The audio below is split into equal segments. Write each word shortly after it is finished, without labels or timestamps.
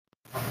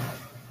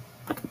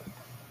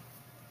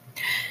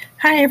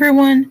Hi,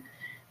 everyone.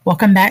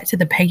 Welcome back to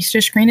the Page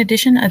to Screen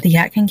edition of the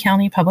Yadkin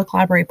County Public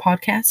Library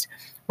podcast,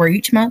 where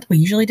each month we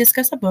usually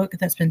discuss a book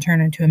that's been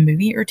turned into a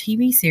movie or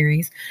TV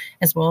series,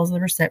 as well as the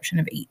reception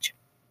of each.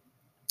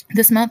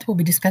 This month we'll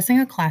be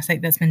discussing a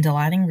classic that's been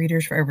delighting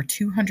readers for over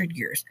 200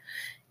 years,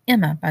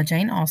 Emma by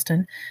Jane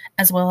Austen,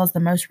 as well as the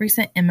most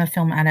recent Emma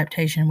film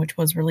adaptation, which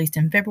was released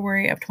in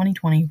February of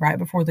 2020, right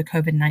before the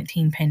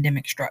COVID-19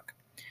 pandemic struck.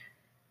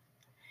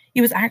 It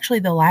was actually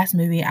the last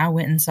movie I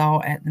went and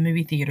saw at the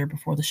movie theater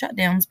before the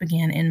shutdowns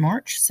began in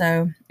March,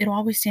 so it'll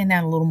always stand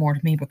out a little more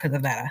to me because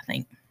of that, I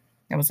think.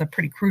 That was a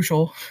pretty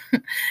crucial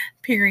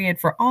period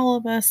for all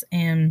of us,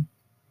 and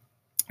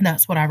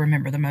that's what I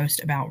remember the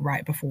most about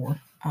right before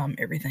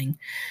everything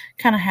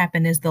kind of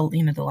happened is the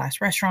last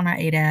restaurant I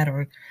ate at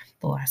or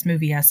the last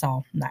movie I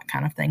saw, that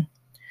kind of thing.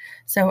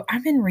 So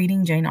I've been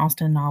reading Jane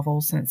Austen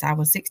novels since I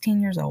was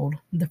 16 years old,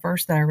 the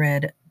first that I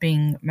read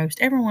being most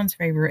everyone's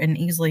favorite and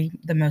easily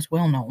the most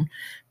well-known,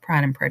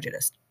 Pride and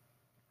Prejudice.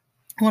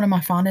 One of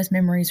my fondest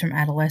memories from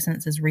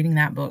adolescence is reading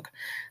that book,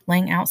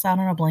 laying outside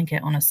on a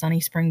blanket on a sunny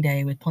spring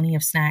day with plenty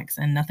of snacks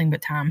and nothing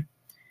but time.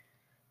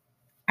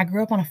 I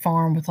grew up on a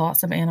farm with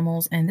lots of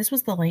animals, and this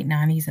was the late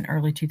 90s and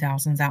early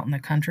 2000s out in the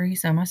country,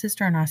 so my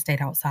sister and I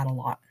stayed outside a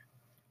lot.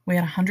 We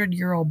had a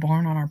 100-year-old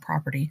barn on our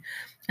property,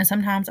 and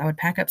sometimes I would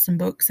pack up some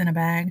books in a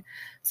bag,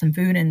 some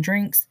food and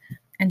drinks,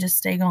 and just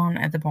stay gone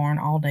at the barn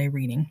all day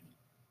reading.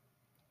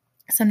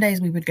 Some days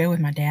we would go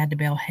with my dad to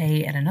bale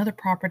hay at another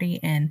property,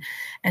 and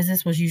as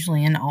this was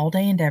usually an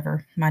all-day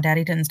endeavor, my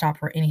daddy didn't stop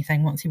for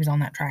anything once he was on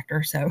that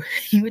tractor, so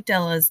he would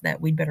tell us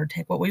that we'd better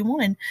take what we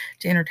wanted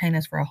to entertain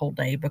us for a whole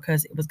day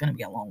because it was going to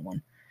be a long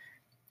one.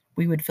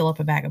 We would fill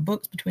up a bag of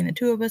books between the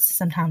two of us,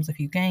 sometimes a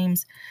few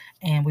games,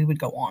 and we would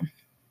go on.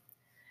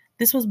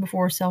 This was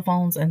before cell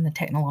phones and the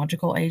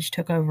technological age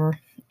took over,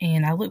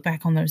 and I look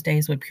back on those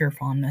days with pure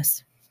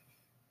fondness.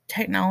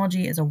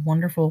 Technology is a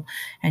wonderful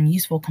and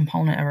useful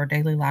component of our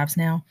daily lives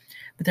now,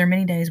 but there are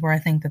many days where I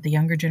think that the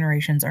younger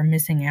generations are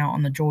missing out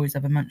on the joys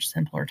of a much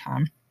simpler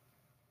time.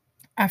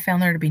 I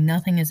found there to be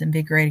nothing as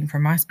invigorating for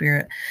my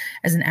spirit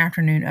as an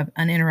afternoon of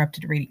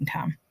uninterrupted reading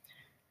time,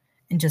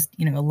 and just,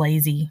 a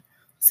lazy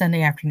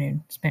Sunday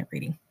afternoon spent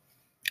reading.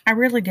 I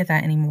rarely get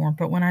that anymore,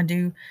 but when I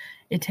do,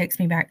 it takes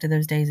me back to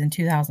those days in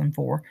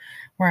 2004,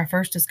 where I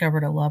first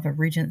discovered a love of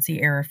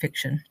Regency-era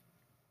fiction.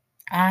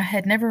 I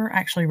had never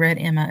actually read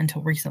Emma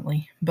until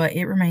recently, but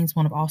it remains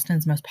one of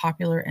Austen's most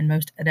popular and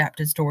most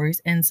adapted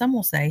stories, and some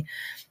will say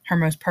her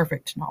most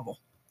perfect novel.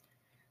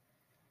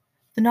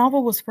 The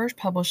novel was first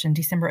published in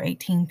December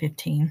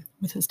 1815,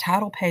 with its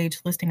title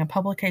page listing a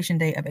publication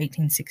date of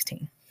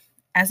 1816.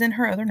 As in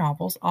her other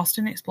novels,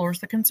 Austen explores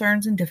the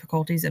concerns and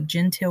difficulties of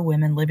genteel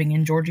women living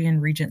in Georgian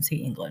Regency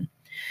England.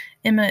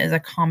 Emma is a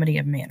comedy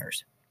of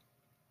manners.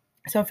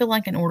 So I feel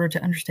like in order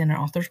to understand an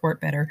author's work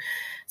better,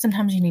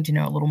 sometimes you need to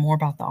know a little more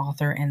about the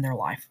author and their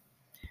life.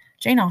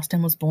 Jane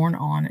Austen was born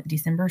on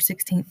December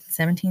 16,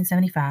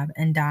 1775,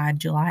 and died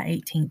July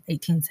 18,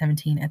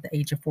 1817, at the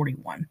age of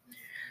 41.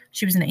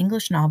 She was an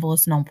English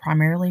novelist known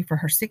primarily for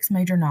her 6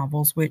 major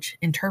novels, which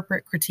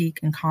interpret, critique,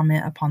 and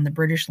comment upon the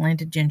British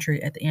landed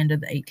gentry at the end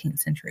of the 18th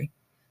century.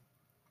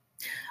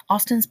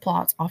 Austen's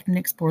plots often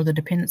explore the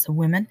dependence of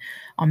women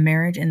on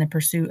marriage in the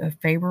pursuit of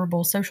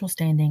favorable social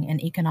standing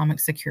and economic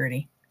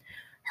security.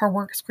 Her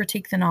works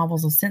critique the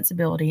novel's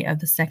sensibility of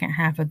the second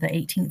half of the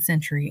 18th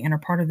century and are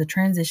part of the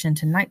transition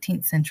to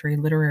 19th century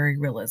literary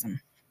realism.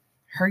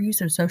 Her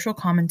use of social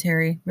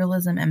commentary,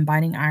 realism, and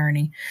biting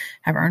irony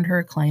have earned her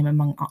acclaim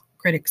among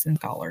critics and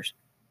scholars.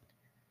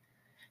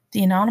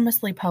 The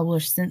anonymously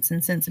published Sense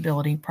and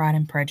Sensibility, Pride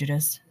and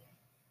Prejudice,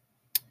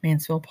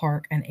 Mansfield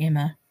Park, and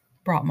Emma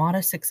brought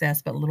modest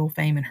success but little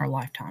fame in her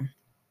lifetime.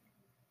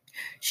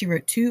 She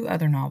wrote 2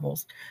 other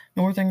novels,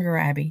 Northanger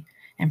Abbey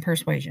and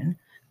Persuasion,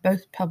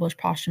 both published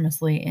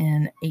posthumously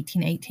in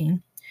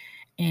 1818,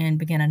 and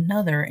began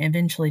another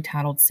eventually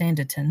titled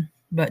Sanditon,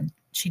 but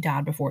she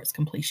died before its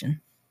completion.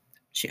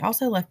 She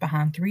also left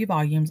behind 3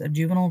 volumes of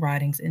juvenile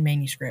writings in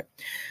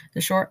manuscript,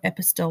 the short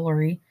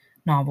epistolary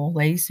novel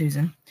Lady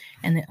Susan,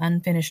 and the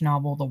unfinished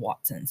novel The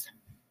Watsons.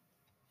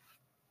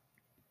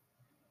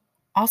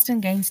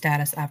 Austen gained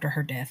status after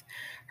her death.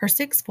 Her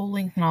 6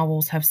 full-length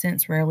novels have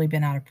since rarely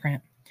been out of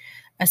print.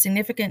 A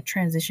significant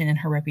transition in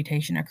her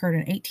reputation occurred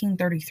in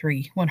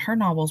 1833 when her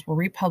novels were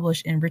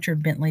republished in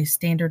Richard Bentley's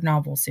Standard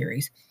Novel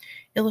series,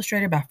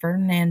 illustrated by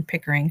Ferdinand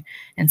Pickering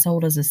and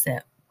sold as a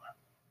set.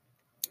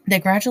 They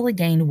gradually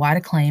gained wide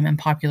acclaim and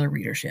popular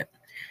readership.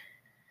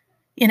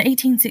 In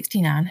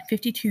 1869,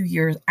 52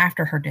 years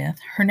after her death,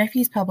 her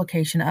nephew's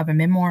publication of a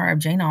memoir of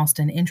Jane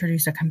Austen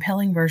introduced a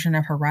compelling version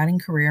of her writing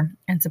career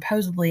and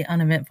supposedly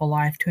uneventful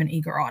life to an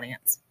eager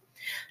audience.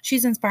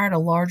 She's inspired a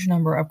large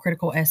number of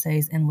critical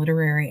essays and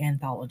literary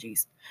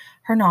anthologies.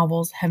 Her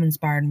novels have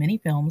inspired many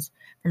films,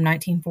 from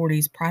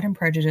 1940's Pride and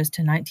Prejudice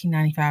to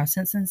 1995's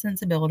Sense and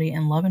Sensibility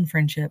and Love and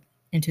Friendship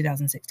in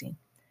 2016.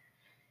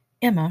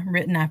 Emma,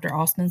 written after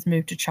Austen's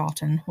move to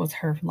Chawton, was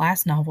her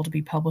last novel to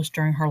be published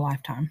during her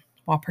lifetime,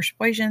 while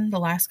Persuasion, the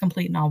last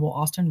complete novel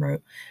Austen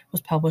wrote,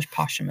 was published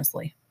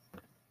posthumously.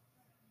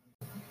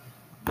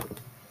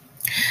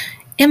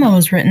 Emma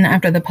was written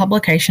after the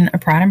publication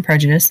of Pride and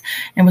Prejudice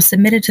and was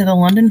submitted to the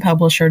London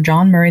publisher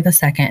John Murray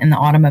II in the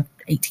autumn of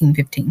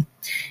 1815.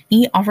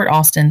 He offered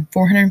Austen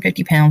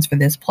 £450 for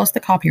this, plus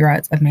the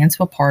copyrights of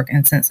Mansfield Park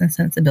and Sense and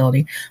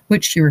Sensibility,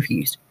 which she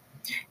refused.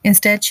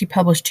 Instead, she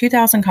published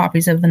 2,000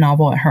 copies of the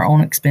novel at her own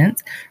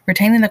expense,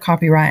 retaining the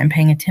copyright and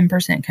paying a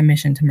 10%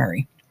 commission to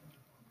Murray.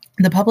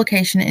 The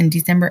publication in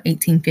December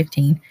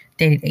 1815,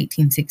 dated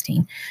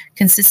 1816,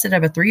 consisted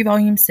of a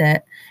 3-volume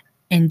set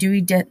in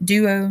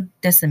duodecimo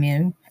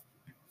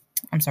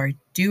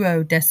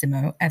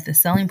at the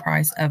selling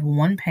price of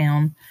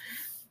 £1,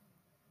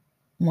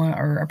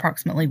 or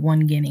approximately 1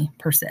 guinea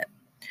per set.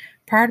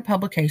 Prior to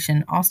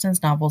publication,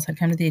 Austen's novels had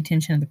come to the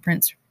attention of the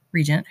Prince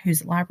Regent,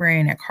 whose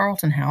librarian at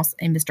Carlton House,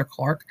 a Mr.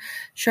 Clark,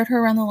 showed her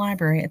around the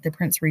library at the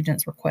Prince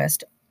Regent's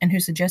request, and who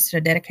suggested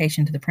a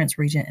dedication to the Prince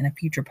Regent in a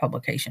future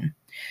publication.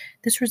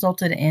 This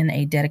resulted in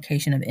a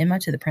dedication of Emma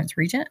to the Prince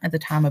Regent at the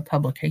time of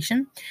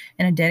publication,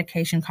 and a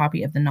dedication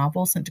copy of the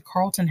novel sent to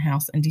Carlton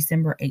House in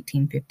December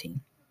 1815.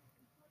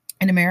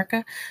 In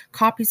America,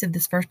 copies of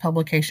this first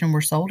publication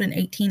were sold in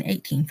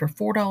 1818 for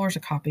 $4 a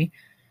copy,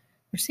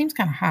 which seems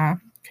kind of high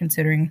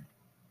considering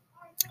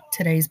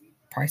today's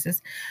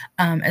prices,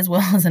 as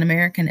well as an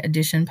American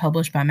edition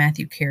published by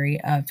Matthew Carey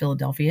of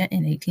Philadelphia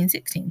in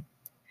 1816.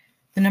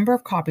 The number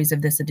of copies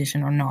of this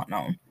edition are not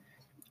known.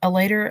 A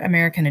later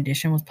American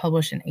edition was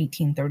published in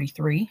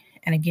 1833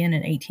 and again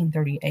in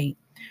 1838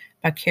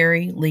 by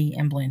Carey, Lee,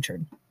 and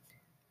Blanchard.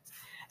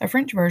 A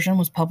French version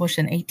was published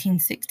in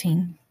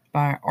 1816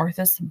 by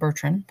Arthus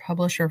Bertrand,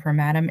 publisher for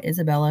Madame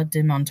Isabella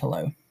de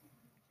Montelot.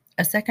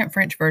 A second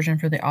French version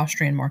for the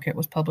Austrian market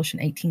was published in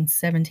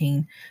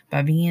 1817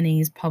 by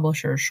Viennese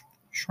publisher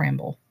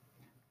Schramble.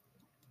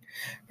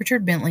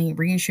 Richard Bentley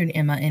reissued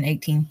Emma in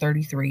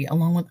 1833,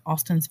 along with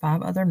Austen's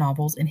 5 other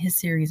novels in his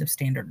series of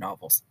standard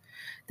novels.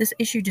 This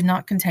issue did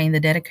not contain the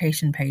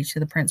dedication page to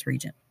the Prince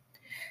Regent.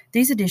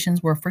 These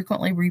editions were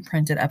frequently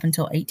reprinted up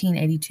until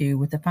 1882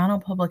 with the final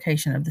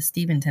publication of the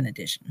Steventon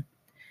edition.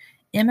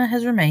 Emma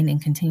has remained in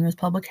continuous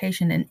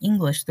publication in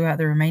English throughout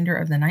the remainder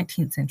of the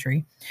 19th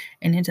century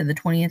and into the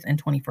 20th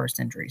and 21st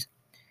centuries.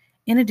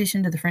 In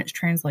addition to the French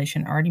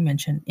translation already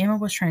mentioned, Emma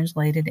was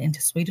translated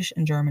into Swedish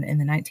and German in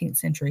the 19th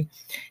century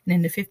and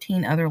into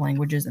 15 other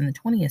languages in the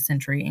 20th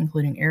century,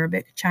 including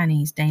Arabic,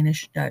 Chinese,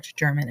 Danish, Dutch,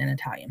 German, and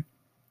Italian.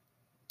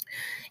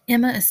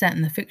 Emma is set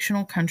in the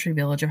fictional country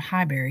village of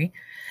Highbury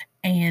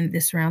and the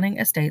surrounding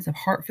estates of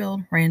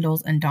Hartfield,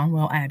 Randalls, and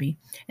Donwell Abbey,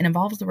 and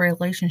involves the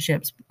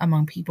relationships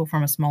among people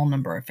from a small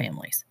number of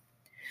families.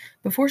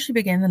 Before she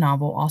began the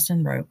novel,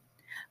 Austen wrote,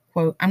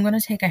 quote, "I'm going to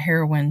take a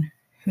heroine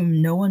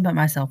whom no one but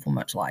myself will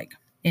much like,"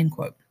 end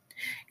quote.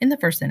 In the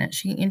first sentence,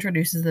 she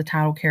introduces the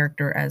title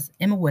character as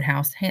Emma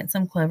Woodhouse,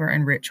 handsome, clever,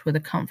 and rich, with a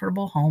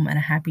comfortable home and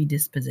a happy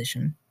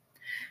disposition,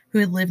 who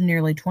had lived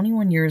nearly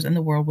 21 years in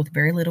the world with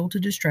very little to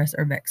distress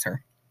or vex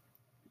her.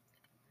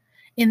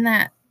 In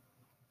that,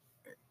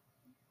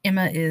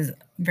 Emma is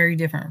very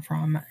different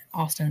from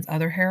Austen's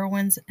other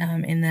heroines,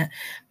 in that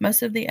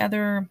most of the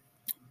other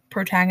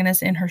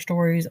protagonists in her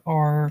stories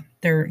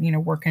they're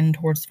working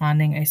towards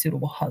finding a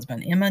suitable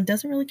husband. Emma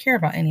doesn't really care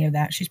about any of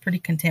that. She's pretty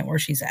content where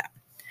she's at.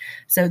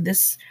 So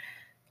this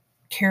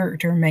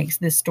character makes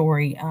this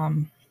story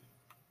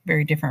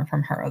very different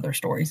from her other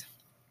stories.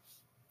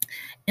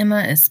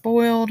 Emma is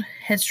spoiled,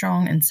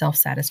 headstrong, and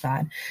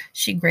self-satisfied.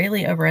 She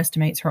greatly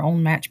overestimates her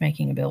own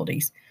matchmaking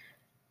abilities.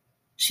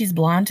 She's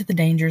blind to the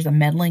dangers of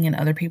meddling in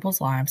other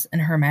people's lives,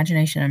 and her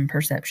imagination and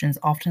perceptions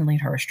often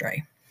lead her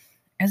astray.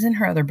 As in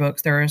her other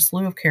books, there are a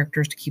slew of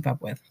characters to keep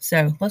up with.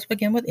 So let's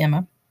begin with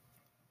Emma.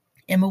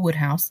 Emma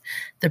Woodhouse,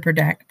 the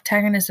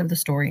protagonist of the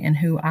story, and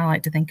who I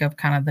like to think of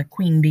kind of the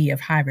queen bee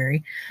of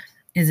Highbury,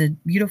 is a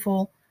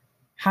beautiful,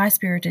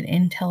 high-spirited,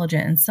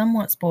 intelligent, and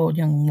somewhat spoiled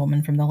young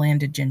woman from the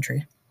landed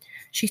gentry.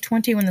 She's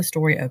 20 when the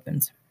story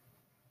opens.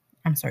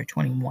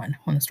 21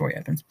 when the story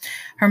opens.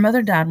 Her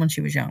mother died when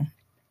she was young.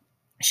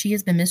 She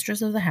has been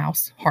mistress of the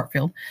house,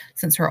 Hartfield,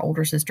 since her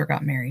older sister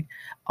got married.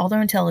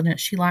 Although intelligent,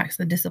 she lacks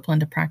the discipline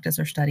to practice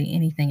or study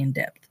anything in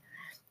depth.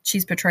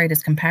 She's portrayed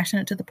as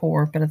compassionate to the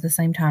poor, but at the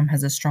same time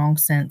has a strong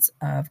sense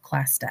of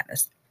class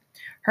status.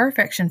 Her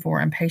affection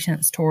for and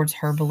patience towards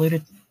her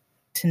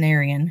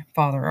valetudinarian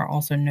father are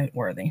also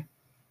noteworthy.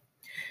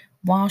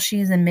 While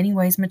she is in many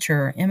ways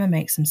mature, Emma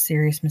makes some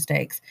serious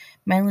mistakes,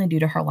 mainly due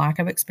to her lack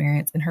of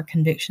experience and her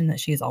conviction that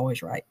she is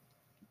always right.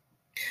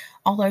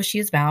 Although she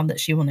has vowed that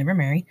she will never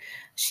marry,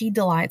 she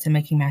delights in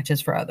making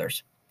matches for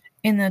others.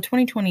 In the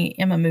 2020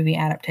 Emma movie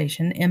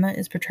adaptation, Emma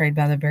is portrayed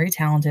by the very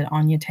talented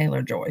Anya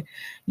Taylor-Joy.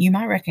 You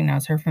might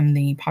recognize her from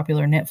the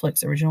popular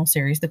Netflix original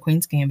series, The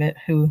Queen's Gambit,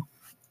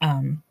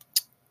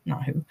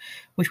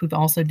 which we've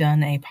also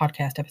done a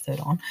podcast episode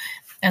on,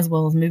 as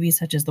well as movies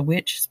such as The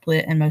Witch,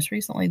 Split, and most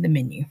recently, The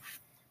Menu.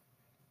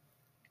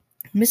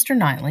 Mr.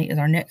 Knightley is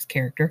our next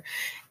character,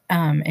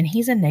 and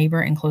he's a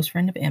neighbor and close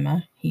friend of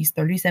Emma. He's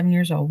 37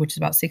 years old, which is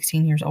about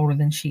 16 years older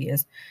than she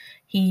is.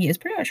 He is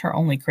pretty much her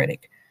only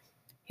critic.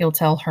 He'll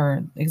tell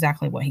her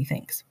exactly what he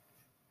thinks,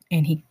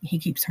 and he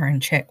keeps her in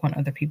check when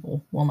other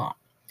people will not.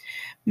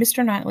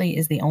 Mr. Knightley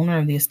is the owner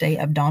of the estate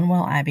of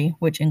Donwell Abbey,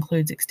 which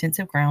includes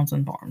extensive grounds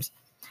and farms.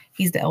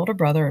 He's the elder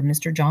brother of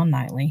Mr. John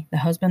Knightley, the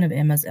husband of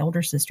Emma's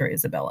elder sister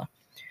Isabella.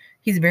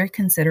 He's very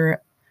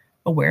considerate,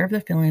 aware of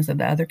the feelings of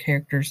the other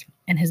characters,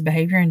 and his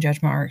behavior and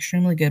judgment are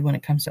extremely good when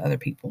it comes to other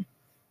people.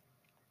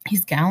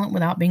 He's gallant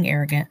without being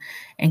arrogant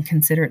and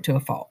considerate to a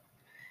fault.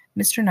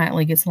 Mr.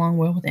 Knightley gets along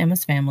well with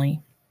Emma's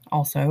family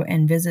also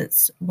and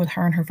visits with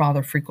her and her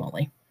father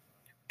frequently.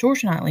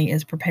 George Knightley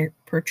is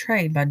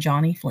portrayed by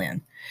Johnny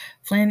Flynn.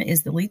 Flynn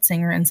is the lead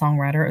singer and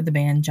songwriter of the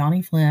band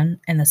Johnny Flynn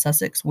and the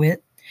Sussex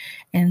Wit,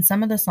 and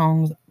some of the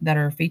songs that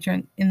are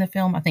featured in the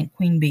film, I think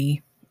Queen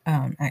Bee,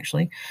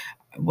 actually,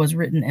 was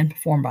written and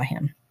performed by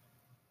him.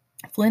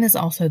 Flynn is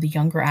also the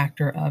younger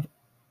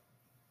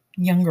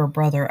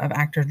brother of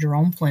actor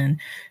Jerome Flynn,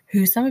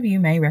 who some of you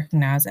may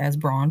recognize as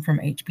Bronn from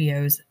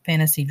HBO's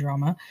fantasy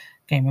drama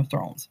Game of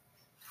Thrones.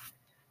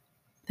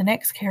 The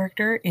next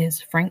character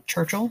is Frank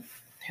Churchill,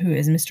 who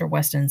is Mr.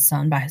 Weston's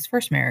son by his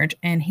first marriage,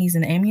 and he's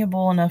an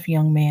amiable enough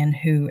young man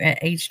who at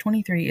age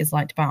 23 is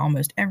liked by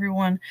almost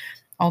everyone,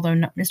 although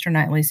Mr.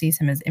 Knightley sees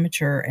him as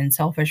immature and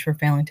selfish for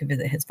failing to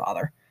visit his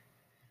father.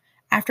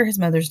 After his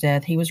mother's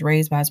death, he was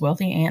raised by his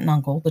wealthy aunt and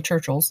uncle, the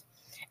Churchills,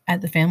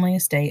 at the family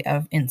estate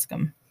of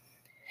Enscombe.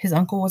 His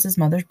uncle was his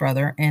mother's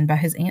brother, and by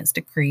his aunt's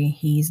decree,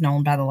 he's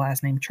known by the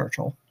last name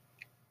Churchill.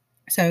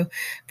 So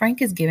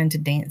Frank is given to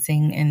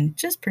dancing and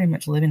just pretty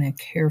much living a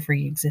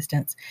carefree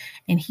existence,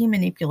 and he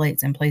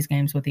manipulates and plays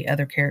games with the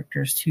other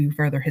characters to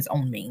further his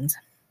own means.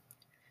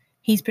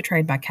 He's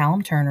portrayed by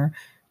Callum Turner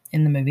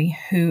in the movie,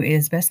 who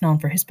is best known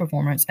for his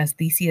performance as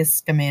Theseus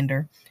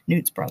Scamander,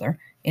 Newt's brother,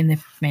 in the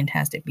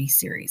Fantastic Beasts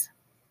series.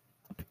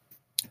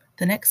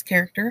 The next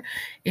character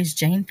is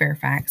Jane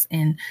Fairfax,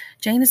 and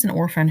Jane is an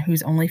orphan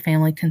whose only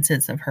family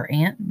consists of her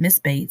aunt, Miss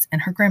Bates,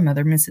 and her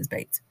grandmother, Mrs.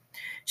 Bates.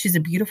 She's a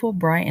beautiful,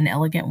 bright, and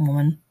elegant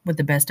woman with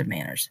the best of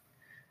manners.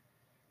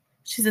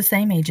 She's the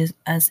same age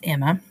as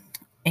Emma,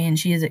 and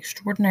she is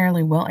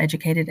extraordinarily well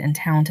educated and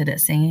talented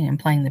at singing and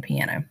playing the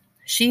piano.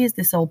 She is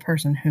the sole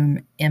person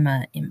whom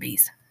Emma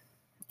envies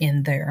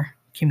in their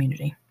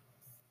community.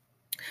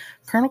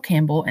 Colonel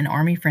Campbell, an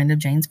army friend of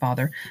Jane's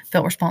father,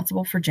 felt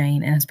responsible for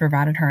Jane and has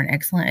provided her an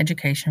excellent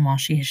education while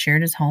she has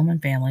shared his home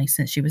and family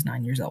since she was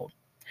 9 years old.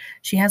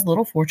 She has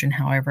little fortune,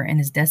 however,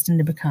 and is destined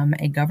to become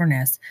a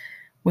governess,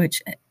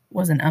 which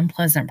was an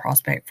unpleasant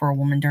prospect for a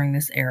woman during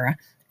this era,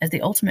 as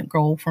the ultimate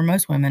goal for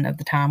most women of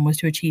the time was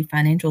to achieve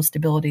financial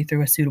stability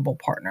through a suitable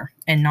partner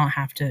and not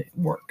have to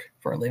work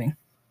for a living.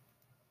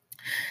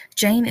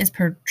 Jane is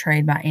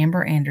portrayed by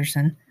Amber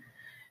Anderson,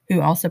 who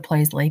also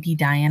plays Lady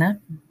Diana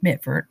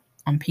Mitford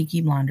on Peaky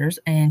Blinders,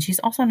 and she's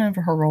also known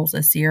for her roles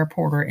as Sierra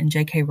Porter in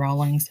J.K.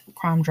 Rowling's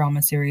crime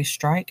drama series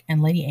Strike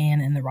and Lady Anne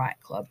in the Riot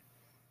Club.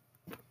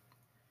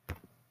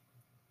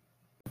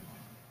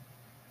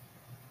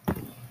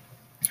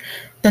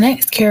 The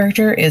next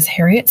character is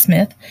Harriet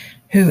Smith,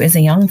 who is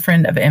a young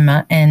friend of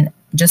Emma and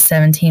just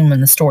 17 when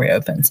the story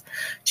opens.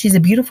 She's a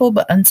beautiful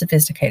but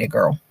unsophisticated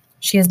girl.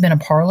 She has been a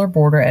parlor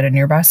boarder at a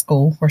nearby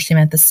school where she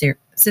met the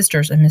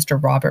sisters of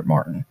Mr. Robert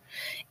Martin.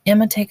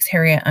 Emma takes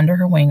Harriet under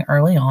her wing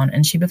early on,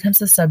 and she becomes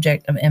the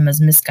subject of Emma's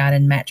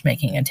misguided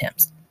matchmaking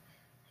attempts.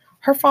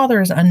 Her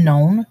father is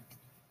unknown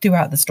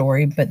throughout the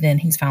story, but then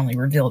he's finally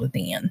revealed at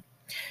the end.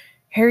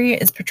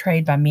 Harriet is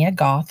portrayed by Mia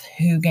Goth,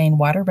 who gained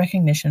wider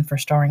recognition for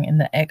starring in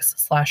the X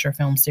slasher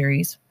film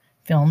series,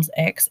 films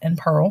X and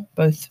Pearl,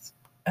 both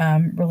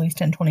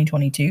released in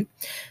 2022,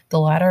 the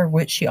latter of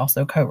which she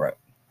also co-wrote.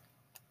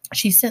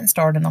 She's since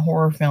starred in the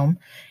horror film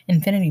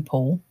Infinity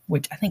Pool,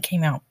 which I think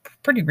came out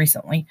pretty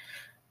recently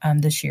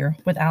this year,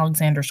 with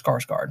Alexander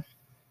Skarsgård.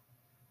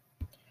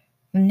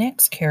 The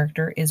next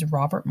character is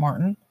Robert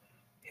Martin,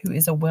 who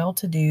is a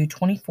well-to-do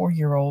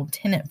 24-year-old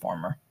tenant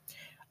farmer,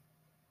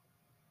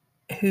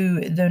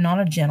 who, though not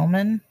a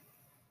gentleman,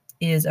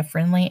 is a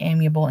friendly,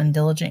 amiable, and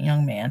diligent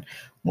young man,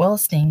 well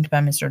esteemed by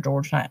Mr.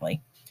 George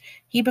Knightley.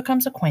 He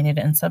becomes acquainted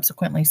and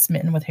subsequently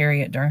smitten with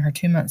Harriet during her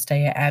 2-month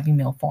stay at Abbey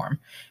Mill Farm,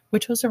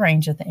 which was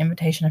arranged at the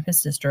invitation of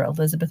his sister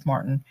Elizabeth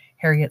Martin,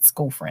 Harriet's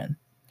school friend.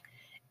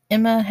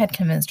 Emma had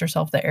convinced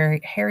herself that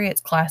Harriet's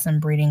class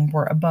and breeding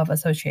were above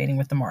associating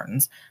with the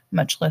Martins,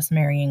 much less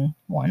marrying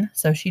one,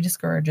 so she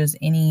discourages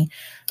any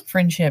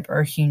friendship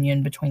or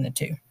union between the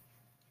two.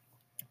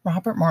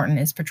 Robert Martin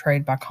is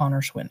portrayed by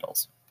Connor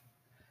Swindells.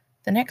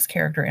 The next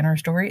character in our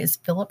story is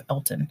Philip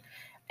Elton.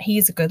 He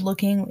is a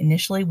good-looking,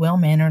 initially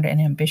well-mannered, and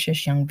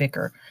ambitious young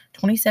vicar,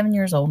 27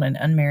 years old and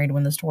unmarried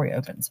when the story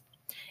opens.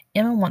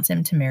 Emma wants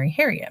him to marry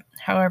Harriet.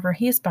 However,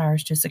 he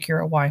aspires to secure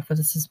a wife with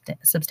a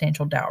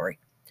substantial dowry.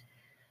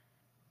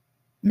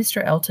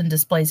 Mr. Elton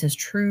displays his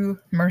true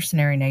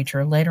mercenary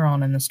nature later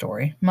on in the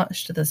story,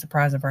 much to the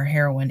surprise of our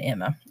heroine,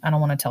 Emma. I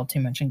don't want to tell too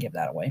much and give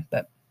that away,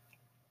 but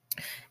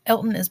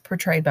Elton is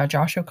portrayed by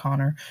Josh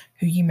O'Connor,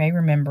 who you may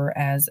remember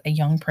as a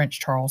young Prince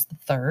Charles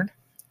III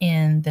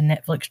in the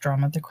Netflix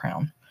drama The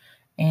Crown.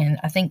 And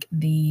I think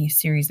the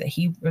season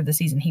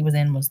he was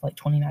in was like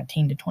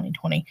 2019 to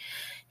 2020.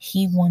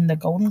 He won the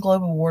Golden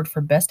Globe Award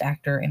for Best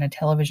Actor in a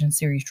Television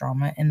Series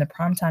Drama and the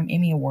Primetime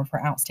Emmy Award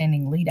for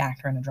Outstanding Lead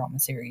Actor in a Drama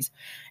Series,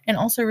 and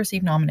also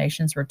received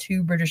nominations for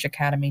 2 British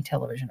Academy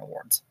Television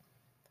Awards.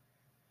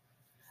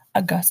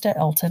 Augusta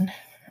Elton,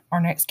 our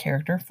next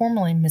character,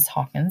 formerly Miss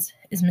Hawkins,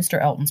 is Mr.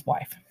 Elton's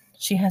wife.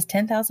 She has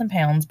 10,000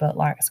 pounds but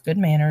lacks good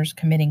manners,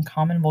 committing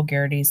common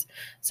vulgarities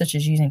such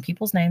as using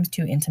people's names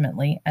too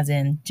intimately, as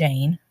in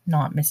Jane,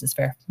 not Miss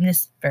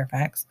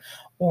Fairfax,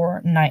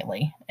 or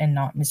Knightley, and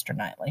not Mr.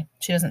 Knightley.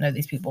 She doesn't know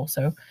these people,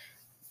 so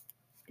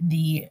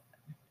in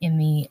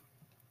the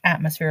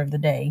atmosphere of the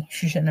day,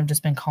 she shouldn't have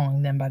just been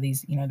calling them by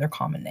these, their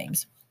common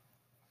names.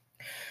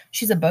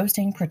 She's a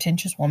boasting,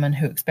 pretentious woman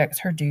who expects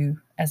her due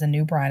as a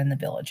new bride in the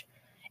village.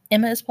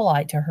 Emma is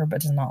polite to her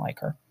but does not like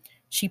her.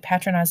 She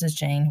patronizes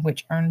Jane,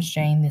 which earns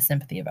Jane the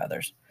sympathy of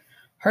others.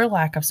 Her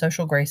lack of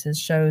social graces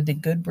show the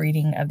good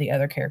breeding of the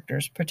other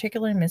characters,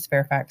 particularly Miss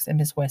Fairfax and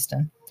Miss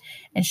Weston,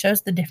 and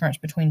shows the difference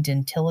between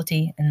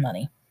gentility and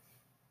money.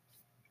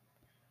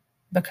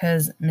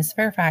 Because Miss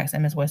Fairfax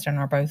and Miss Weston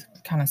are both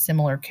kind of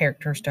similar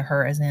characters to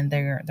her, as in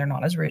they're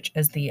not as rich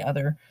as the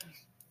other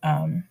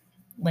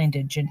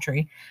landed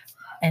gentry,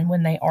 and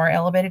when they are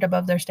elevated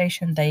above their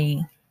station,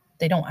 they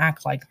don't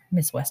act like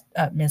Miss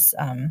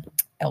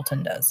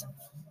Elton does.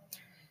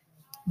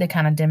 They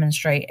kind of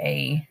demonstrate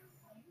a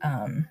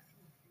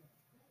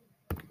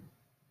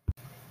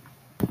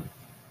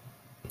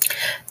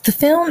The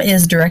film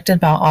is directed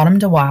by Autumn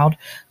de Wilde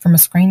from a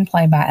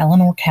screenplay by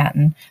Eleanor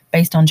Catton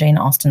based on Jane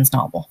Austen's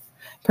novel.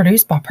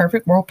 Produced by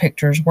Perfect World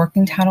Pictures,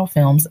 Working Title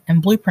Films,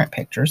 and Blueprint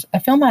Pictures, a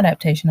film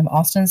adaptation of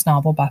Austen's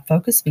novel by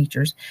Focus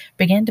Features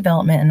began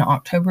development in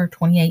October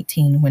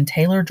 2018 when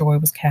Taylor-Joy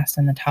was cast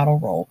in the title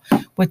role,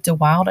 with de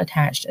Wilde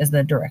attached as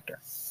the director.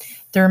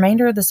 The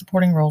remainder of the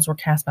supporting roles were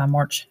cast by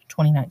March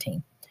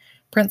 2019.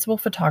 Principal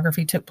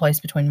photography took place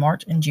between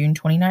March and June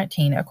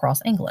 2019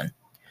 across England.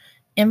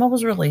 Emma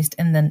was released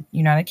in the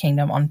United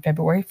Kingdom on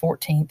February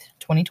 14,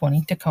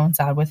 2020, to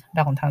coincide with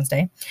Valentine's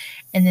Day,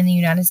 and in the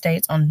United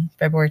States on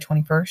February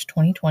 21,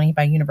 2020,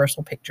 by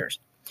Universal Pictures.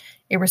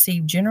 It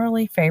received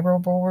generally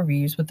favorable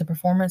reviews, with the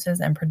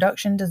performances and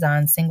production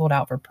design singled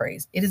out for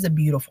praise. It is a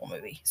beautiful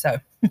movie, so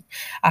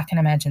I can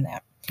imagine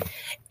that.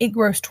 It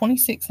grossed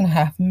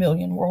 $26.5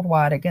 million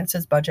worldwide against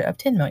its budget of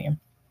 $10 million.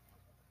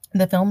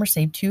 The film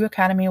received 2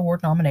 Academy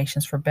Award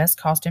nominations for Best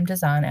Costume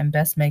Design and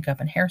Best Makeup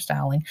and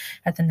Hairstyling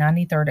at the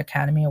 93rd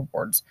Academy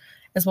Awards,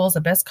 as well as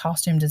a Best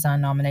Costume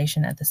Design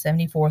nomination at the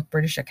 74th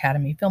British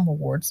Academy Film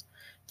Awards,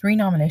 3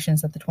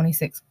 nominations at the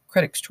 26th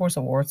Critics' Choice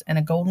Awards, and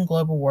a Golden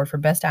Globe Award for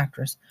Best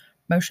Actress,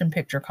 Motion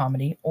Picture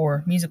Comedy,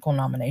 or Musical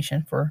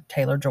nomination for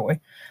Taylor-Joy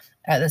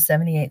at the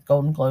 78th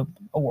Golden Globe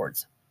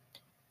Awards.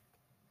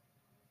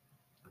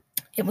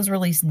 It was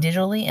released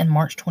digitally in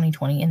March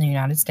 2020 in the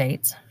United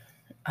States,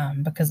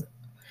 because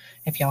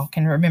if y'all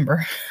can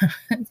remember,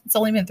 it's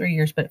only been 3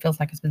 years, but it feels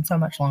like it's been so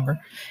much longer.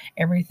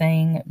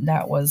 Everything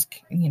that was,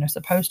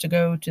 supposed to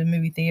go to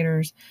movie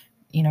theaters,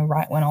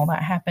 right when all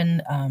that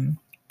happened,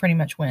 pretty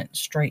much went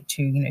straight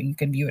to, you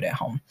could view it at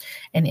home.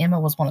 And Emma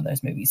was one of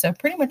those movies. So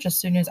pretty much as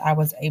soon as I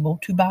was able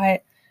to buy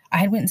it, I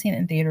had went and seen it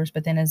in theaters,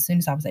 but then as soon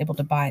as I was able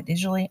to buy it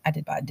digitally, I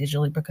did buy it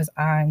digitally because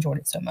I enjoyed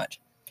it so much.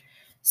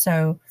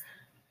 So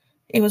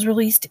it was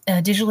released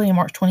digitally in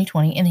March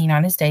 2020 in the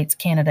United States,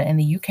 Canada, and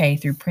the UK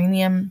through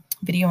premium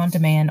video on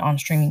demand on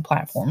streaming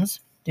platforms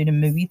due to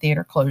movie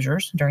theater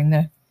closures during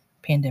the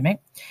pandemic.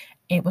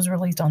 It was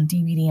released on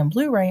DVD and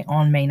Blu-ray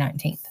on May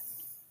 19th.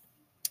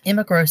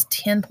 Emma grossed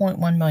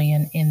 $10.1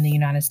 million in the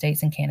United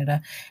States and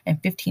Canada and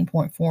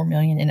 $15.4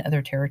 million in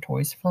other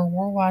territories for a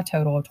worldwide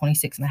total of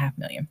 $26.5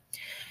 million.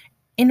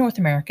 In North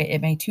America,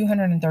 it made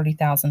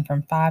 $230,000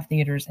 from 5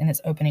 theaters in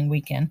its opening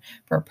weekend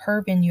for a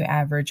per-venue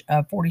average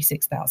of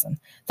 $46,000,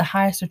 the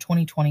highest of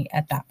 2020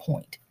 at that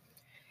point.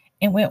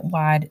 It went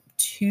wide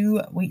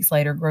 2 weeks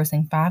later,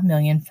 grossing $5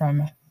 million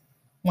from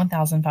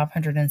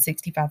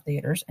 1,565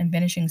 theaters and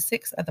finishing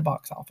 6th at the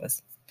box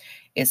office.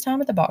 Its time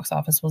at the box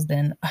office was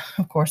then,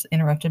 of course,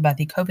 interrupted by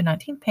the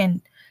COVID-19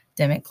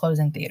 pandemic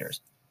closing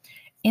theaters.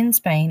 In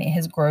Spain, it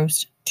has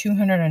grossed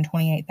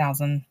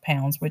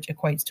 £228,000, which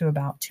equates to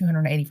about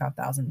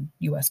 $285,000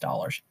 US.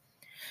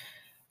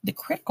 The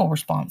critical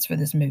response for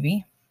this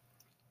movie,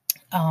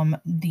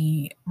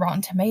 the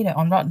Rotten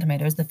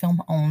Tomatoes, the film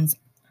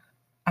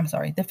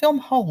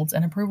holds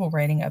an approval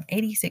rating of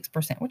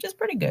 86%, which is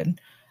pretty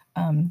good.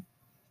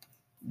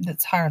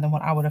 That's higher than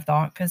what I would have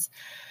thought, because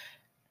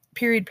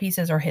period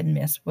pieces are hit and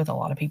miss with a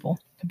lot of people.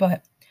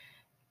 But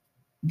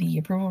the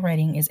approval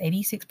rating is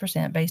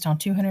 86% based on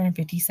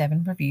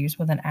 257 reviews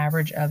with an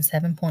average of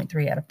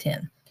 7.3 out of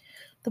 10.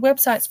 The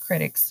website's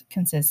critics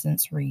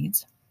consensus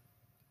reads,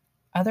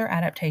 "Other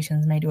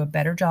adaptations may do a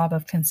better job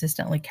of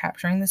consistently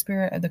capturing the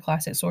spirit of the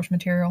classic source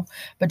material,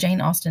 but Jane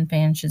Austen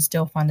fans should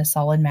still find a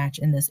solid match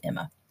in this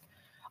Emma."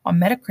 On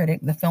Metacritic,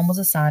 the film was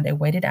assigned a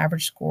weighted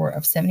average score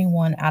of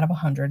 71 out of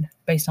 100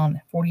 based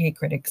on 48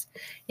 critics,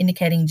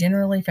 indicating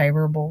generally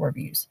favorable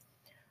reviews.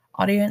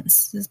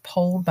 Audiences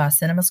polled by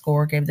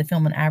CinemaScore gave the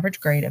film an average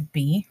grade of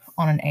B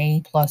on an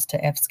A+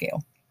 to F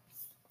scale.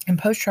 And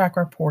PostTrack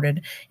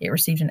reported it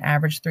received an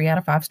average 3 out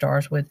of 5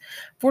 stars, with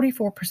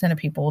 44% of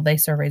people they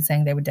surveyed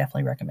saying they would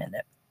definitely recommend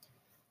it.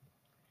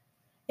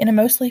 In a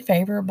mostly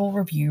favorable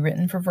review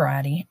written for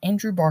Variety,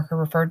 Andrew Barker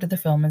referred to the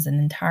film as an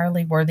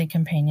entirely worthy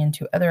companion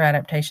to other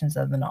adaptations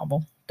of the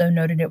novel, though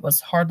noted it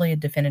was hardly a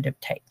definitive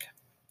take.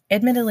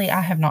 Admittedly,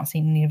 I have not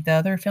seen any of the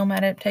other film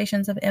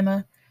adaptations of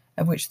Emma,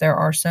 of which there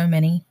are so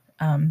many.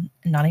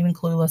 Not even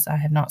Clueless. I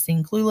have not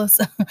seen Clueless.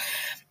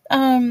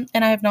 And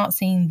I have not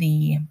seen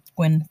the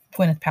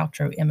Gwyneth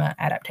Paltrow Emma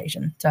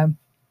adaptation. So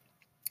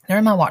they're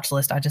in my watch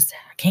list. I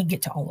can't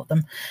get to all of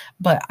them,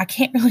 but I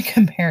can't really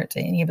compare it to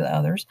any of the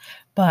others.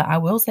 But I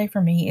will say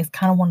for me, it's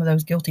kind of one of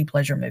those guilty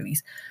pleasure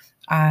movies.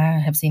 I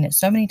have seen it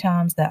so many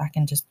times that I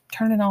can just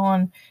turn it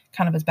on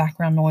kind of as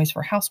background noise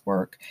for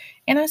housework,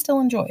 and I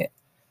still enjoy it.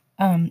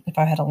 If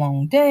I had a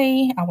long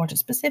day, I watch it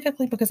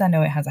specifically because I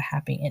know it has a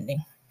happy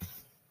ending.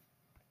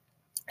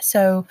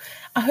 So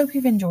I hope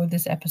you've enjoyed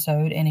this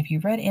episode, and if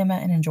you've read Emma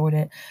and enjoyed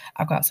it,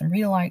 I've got some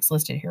read-alikes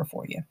listed here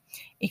for you.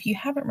 If you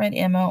haven't read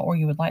Emma or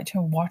you would like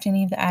to watch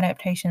any of the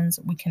adaptations,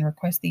 we can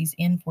request these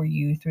in for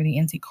you through the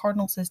NC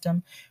Cardinal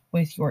system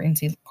with your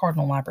NC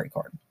Cardinal library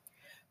card.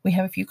 We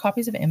have a few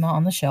copies of Emma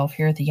on the shelf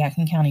here at the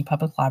Yadkin County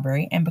Public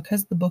Library, and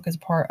because the book is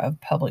part of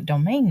public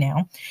domain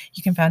now,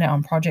 you can find it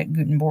on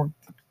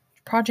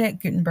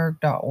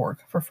projectgutenberg.org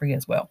for free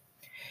as well.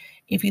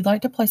 If you'd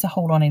like to place a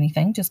hold on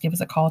anything, just give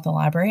us a call at the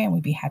library and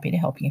we'd be happy to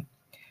help you.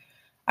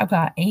 I've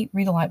got 8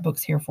 read-alike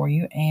books here for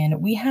you,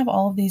 and we have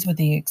all of these with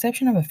the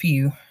exception of a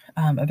few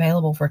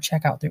available for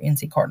checkout through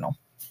NC Cardinal.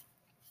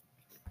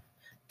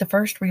 The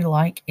first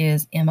read-alike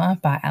is Emma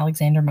by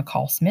Alexander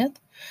McCall Smith,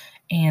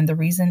 and the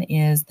reason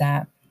is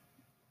that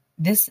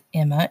this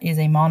Emma is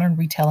a modern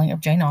retelling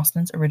of Jane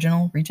Austen's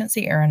original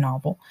Regency-era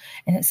novel,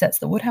 and it sets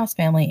the Woodhouse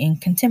family in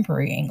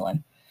contemporary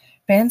England.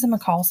 Fans of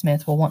McCall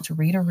Smith will want to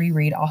read or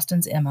reread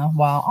Austen's Emma,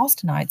 while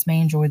Austenites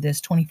may enjoy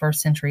this 21st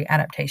century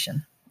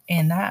adaptation.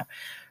 And that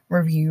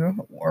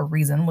review or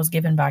reason was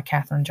given by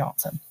Katherine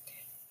Johnson.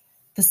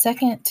 The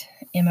second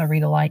Emma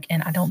read-alike,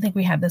 and I don't think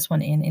we have this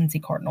one in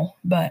NC Cardinal,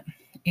 but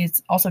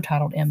it's also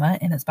titled Emma,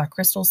 and it's by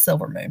Crystal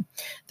Silvermoon.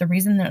 The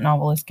reason that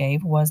novelist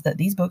gave was that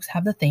these books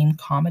have the theme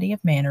comedy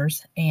of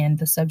manners and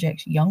the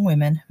subject young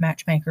women,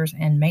 matchmakers,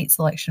 and mate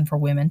selection for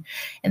women,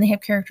 and they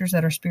have characters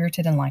that are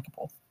spirited and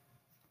likable.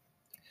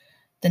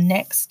 The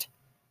next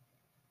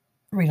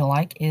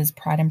read-alike is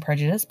Pride and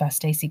Prejudice by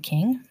Stacey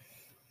King,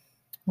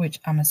 which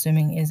I'm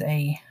assuming is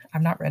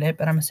I've not read it,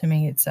 but I'm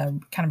assuming it's a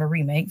kind of a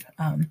remake.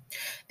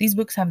 These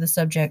books have the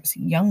subjects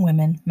young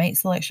women, mate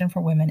selection for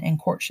women, and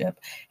courtship,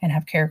 and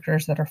have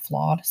characters that are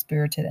flawed,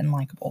 spirited, and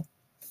likable.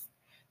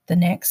 The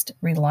next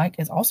read-alike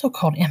is also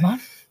called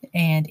Emma,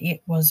 and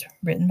it was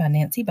written by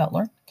Nancy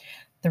Butler.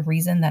 The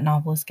reason that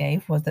novelist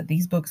gave was that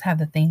these books have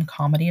the theme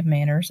comedy of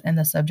manners and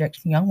the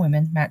subject young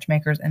women,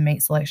 matchmakers, and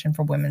mate selection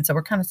for women. So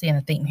we're kind of seeing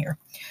a theme here.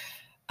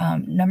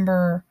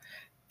 Number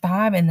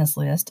 5 in this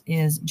list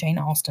is Jane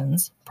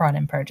Austen's Pride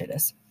and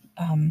Prejudice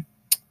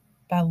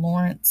by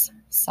Lawrence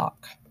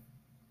Sach,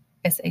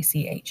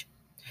 S-A-C-H.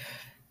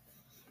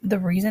 The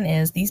reason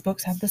is these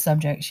books have the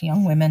subjects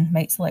young women,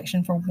 mate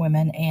selection for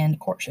women, and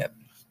courtship.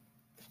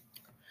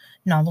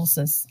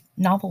 Novelist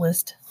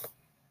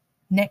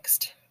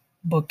next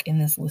book in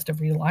this list of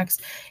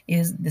read-alikes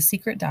is The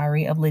Secret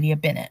Diary of Lydia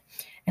Bennet.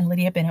 And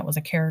Lydia Bennet was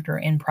a character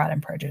in Pride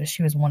and Prejudice.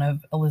 She was one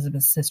of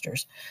Elizabeth's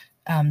sisters.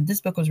 This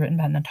book was written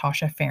by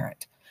Natasha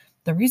Farrant.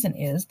 The reason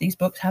is these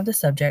books have the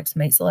subjects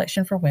mate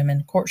selection for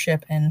women,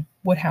 courtship, and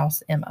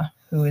Woodhouse Emma,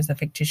 who is a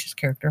fictitious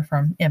character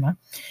from Emma,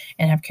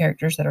 and have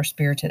characters that are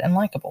spirited and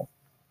likable.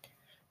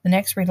 The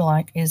next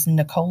read-alike is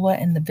Nicola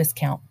and the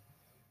Viscount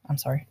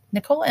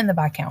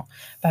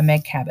by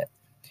Meg Cabot.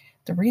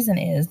 The reason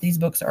is these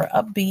books are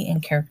upbeat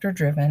and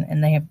character-driven,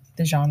 and they have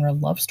the genre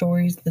love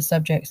stories, the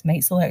subjects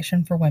mate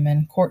selection for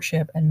women,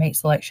 courtship, and mate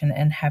selection,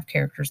 and have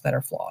characters that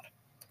are flawed.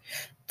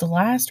 The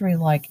last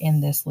read-alike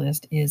in this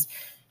list is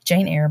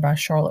Jane Eyre by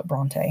Charlotte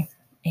Bronte,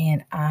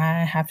 and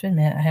I have to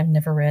admit I've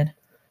never read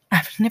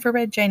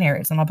Jane Eyre.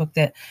 It's not a book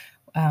that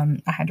I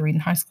had to read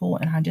in high school,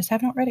 and I just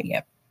have not read it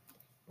yet.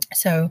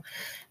 So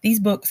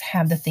these books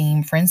have the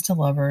theme friends to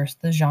lovers,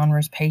 the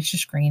genres page to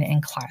screen,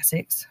 and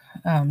classics.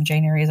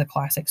 Jane Eyre is a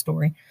classic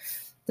story.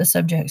 The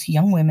subjects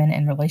young women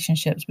and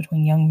relationships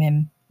between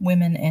young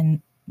women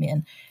and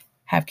men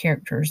have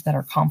characters that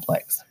are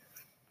complex.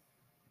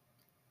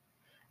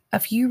 A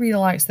few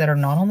read-alikes that are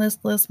not on this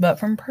list, but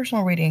from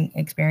personal reading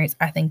experience,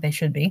 I think they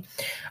should be,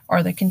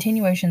 are the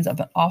continuations of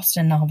the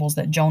Austen novels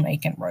that Joan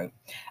Aiken wrote.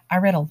 I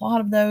read a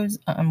lot of those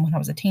when I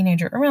was a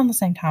teenager, around the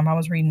same time I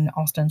was reading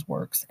Austen's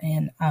works,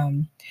 and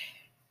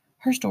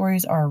her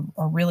stories are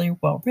really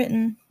well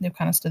written. They've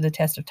kind of stood the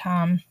test of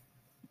time,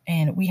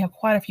 and we have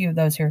quite a few of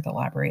those here at the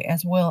library,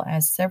 as well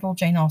as several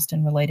Jane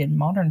Austen-related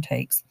modern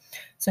takes,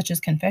 such as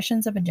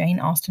Confessions of a Jane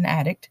Austen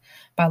Addict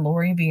by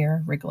Laurie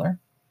Vere Rigler,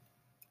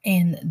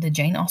 and the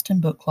Jane Austen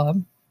Book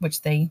Club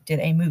which they did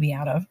a movie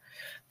out of,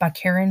 by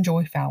Karen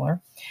Joy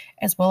Fowler,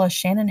 as well as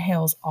Shannon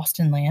Hale's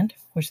Austenland,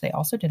 which they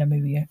also did a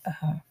movie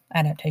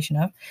adaptation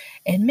of,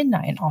 and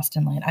Midnight in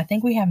Austenland. I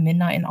think we have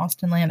Midnight in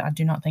Austenland. I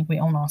do not think we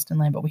own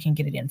Austenland, but we can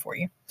get it in for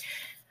you.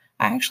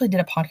 I actually did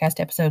a podcast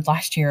episode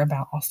last year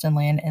about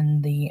Austenland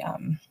and the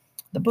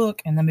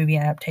book and the movie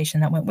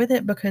adaptation that went with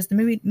it, because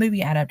the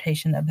movie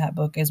adaptation of that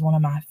book is one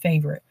of my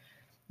favorite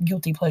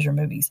guilty pleasure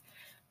movies.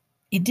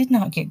 It did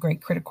not get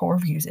great critical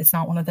reviews. It's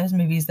not one of those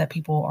movies that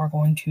people are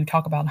going to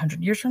talk about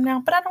 100 years from now,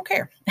 but I don't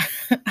care.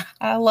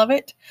 I love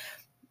it.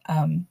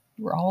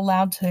 We're all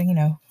allowed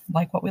to,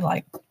 like what we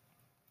like.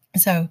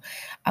 So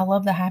I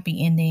love the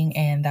happy ending,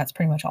 and that's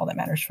pretty much all that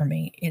matters for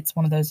me. It's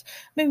one of those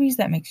movies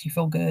that makes you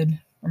feel good,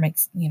 or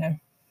makes,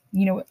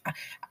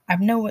 I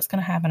know what's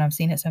going to happen. I've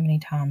seen it so many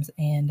times,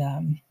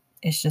 and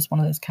it's just one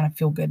of those kind of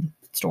feel good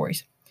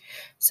stories.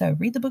 So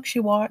read the books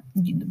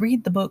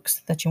read the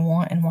books that you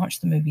want, and watch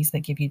the movies that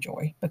give you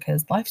joy,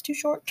 because life's too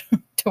short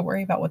to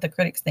worry about what the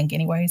critics think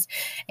anyways.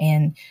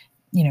 And,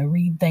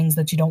 read things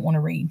that you don't want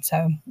to read.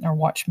 Or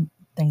watch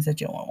things that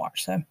you don't want to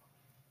watch. So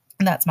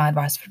that's my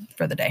advice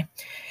for the day.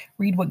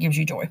 Read what gives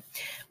you joy.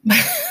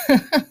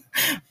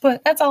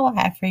 But that's all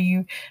I have for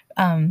you.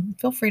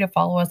 Feel free to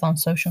follow us on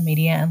social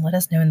media and let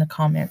us know in the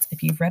comments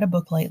if you've read a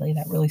book lately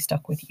that really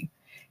stuck with you.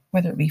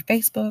 Whether it be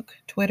Facebook,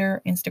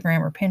 Twitter, Instagram,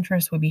 or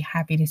Pinterest, we'd be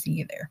happy to see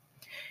you there.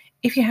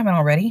 If you haven't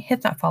already,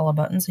 hit that follow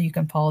button so you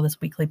can follow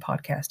this weekly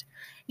podcast.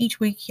 Each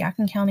week,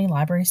 Yadkin County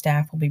Library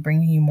staff will be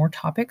bringing you more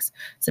topics,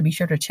 so be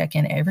sure to check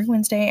in every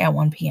Wednesday at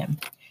 1 p.m.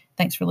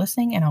 Thanks for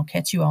listening, and I'll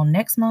catch you all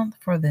next month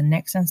for the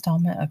next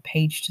installment of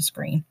Page to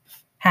Screen.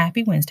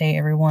 Happy Wednesday,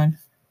 everyone.